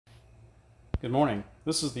Good morning.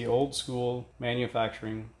 This is the old school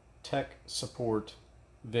manufacturing tech support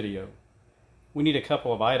video. We need a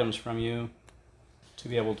couple of items from you to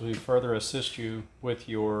be able to further assist you with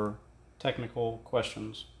your technical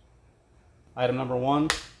questions. Item number one,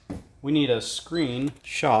 we need a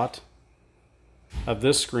screenshot of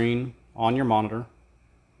this screen on your monitor.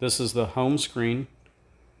 This is the home screen.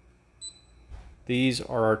 These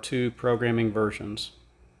are our two programming versions.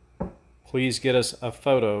 Please get us a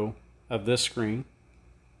photo of this screen.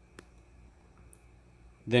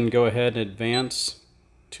 Then go ahead and advance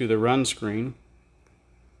to the run screen.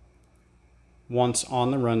 Once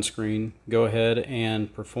on the run screen, go ahead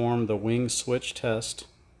and perform the wing switch test.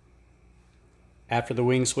 After the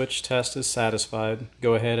wing switch test is satisfied,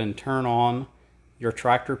 go ahead and turn on your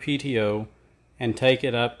tractor PTO and take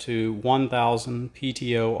it up to 1000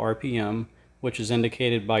 PTO RPM, which is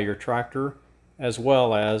indicated by your tractor as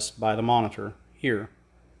well as by the monitor here.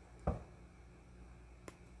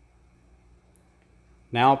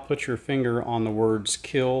 Now put your finger on the words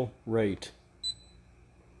kill rate.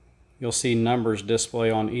 You'll see numbers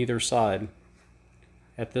display on either side.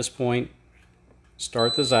 At this point,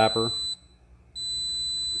 start the zapper,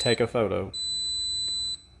 take a photo.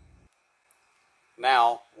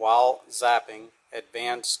 Now, while zapping,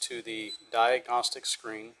 advance to the diagnostic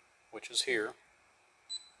screen, which is here.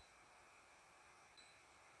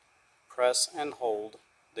 Press and hold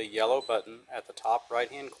the yellow button at the top right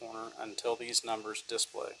hand corner until these numbers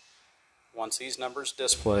display. Once these numbers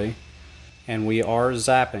display and we are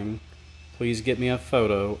zapping, please get me a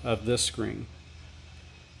photo of this screen.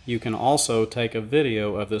 You can also take a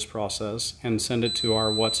video of this process and send it to our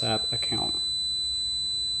WhatsApp account.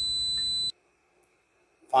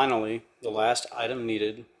 Finally, the last item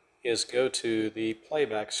needed is go to the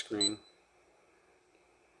playback screen.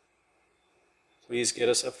 Please get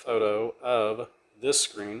us a photo of this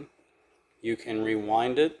screen. You can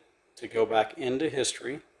rewind it to go back into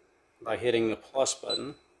history by hitting the plus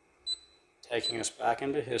button, taking us back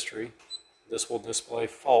into history. This will display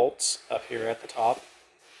faults up here at the top.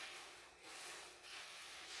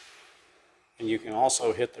 And you can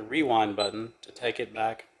also hit the rewind button to take it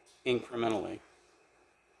back incrementally.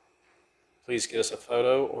 Please get us a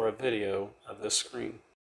photo or a video of this screen.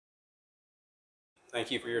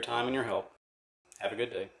 Thank you for your time and your help. Have a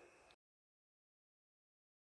good day.